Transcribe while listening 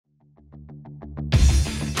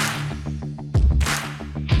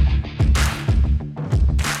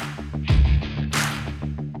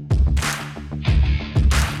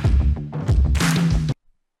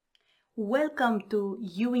Welcome to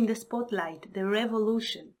You in the Spotlight, the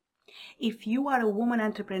revolution. If you are a woman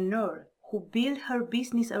entrepreneur who built her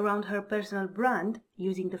business around her personal brand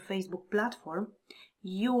using the Facebook platform,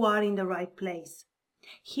 you are in the right place.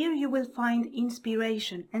 Here you will find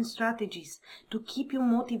inspiration and strategies to keep you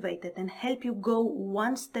motivated and help you go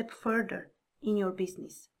one step further in your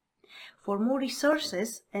business. For more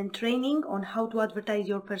resources and training on how to advertise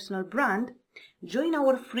your personal brand, join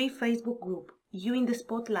our free Facebook group, You in the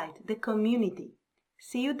Spotlight, the community.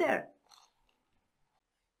 See you there.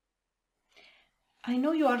 I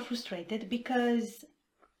know you are frustrated because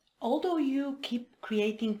although you keep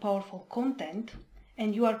creating powerful content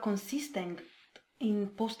and you are consistent in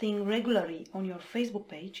posting regularly on your Facebook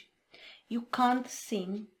page, you can't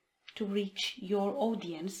seem to reach your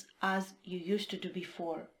audience as you used to do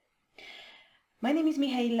before. My name is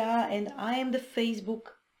Mihaela and I am the Facebook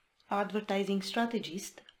advertising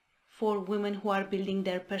strategist for women who are building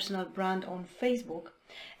their personal brand on Facebook.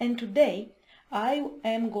 And today I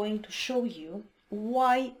am going to show you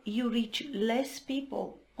why you reach less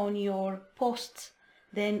people on your posts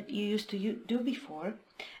than you used to do before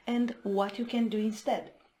and what you can do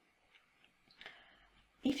instead.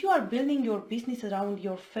 If you are building your business around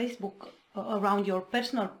your Facebook, around your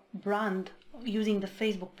personal brand using the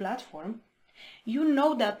Facebook platform, you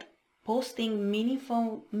know that posting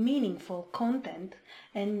meaningful content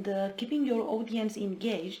and keeping your audience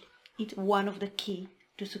engaged is one of the key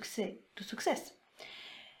to success.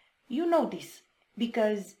 You know this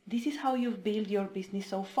because this is how you've built your business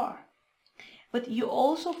so far. But you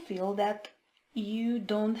also feel that you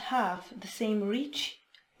don't have the same reach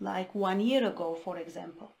like 1 year ago, for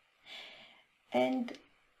example. And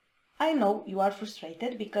I know you are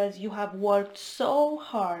frustrated because you have worked so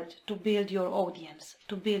hard to build your audience,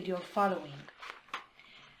 to build your following.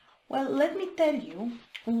 Well, let me tell you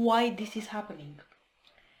why this is happening.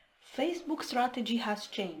 Facebook strategy has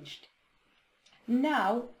changed.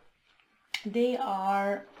 Now they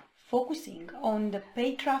are focusing on the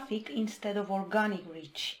paid traffic instead of organic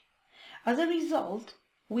reach. As a result,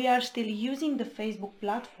 we are still using the Facebook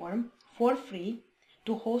platform for free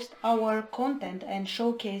to host our content and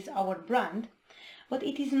showcase our brand, but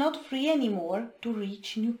it is not free anymore to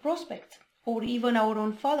reach new prospects or even our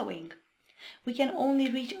own following. We can only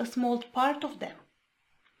reach a small part of them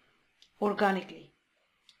organically.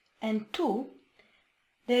 And two,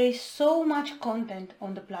 there is so much content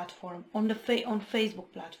on the platform, on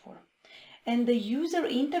Facebook platform, and the user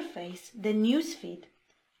interface, the newsfeed,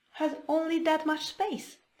 has only that much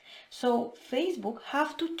space. So Facebook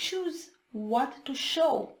have to choose what to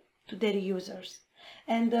show to their users,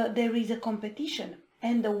 and there is a competition,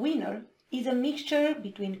 and the winner is a mixture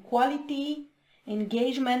between quality,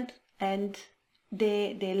 engagement, and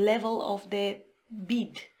the level of the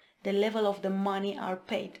bid, the level of the money are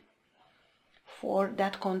paid for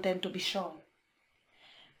that content to be shown.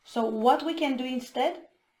 So what we can do instead?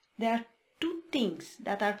 There are two things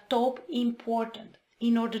that are top important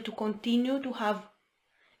in order to continue to have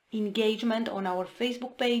engagement on our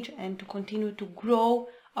Facebook page and to continue to grow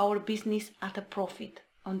our business at a profit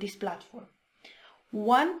on this platform.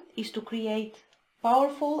 One is to create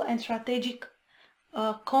powerful and strategic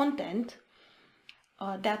content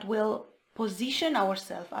that will position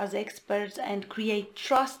ourselves as experts and create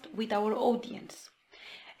trust with our audience.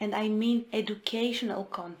 And I mean educational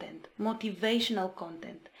content, motivational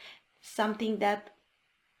content, something that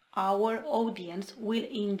our audience will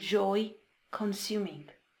enjoy consuming.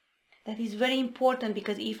 That is very important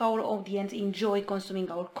because if our audience enjoy consuming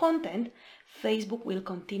our content, Facebook will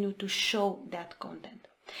continue to show that content.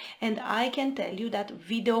 And I can tell you that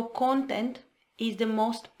video content is the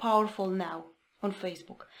most powerful now on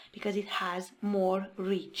Facebook because it has more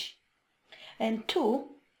reach. And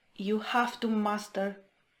two, you have to master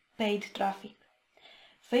paid traffic.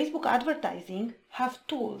 Facebook advertising have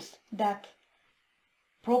tools that,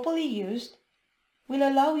 properly used, will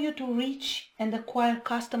allow you to reach and acquire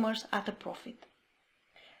customers at a profit.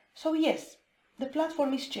 So yes, the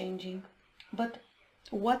platform is changing, but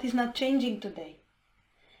what is not changing today?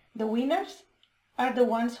 The winners are the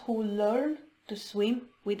ones who learn to swim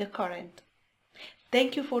with the current.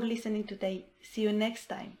 Thank you for listening today. See you next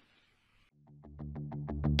time.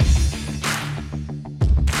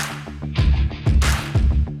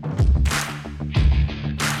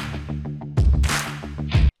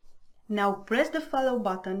 Now press the follow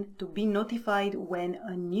button to be notified when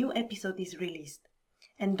a new episode is released.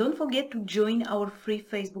 And don't forget to join our free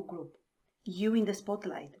Facebook group, You in the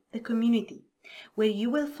Spotlight, the community, where you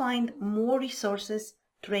will find more resources,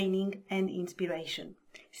 training and inspiration.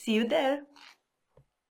 See you there!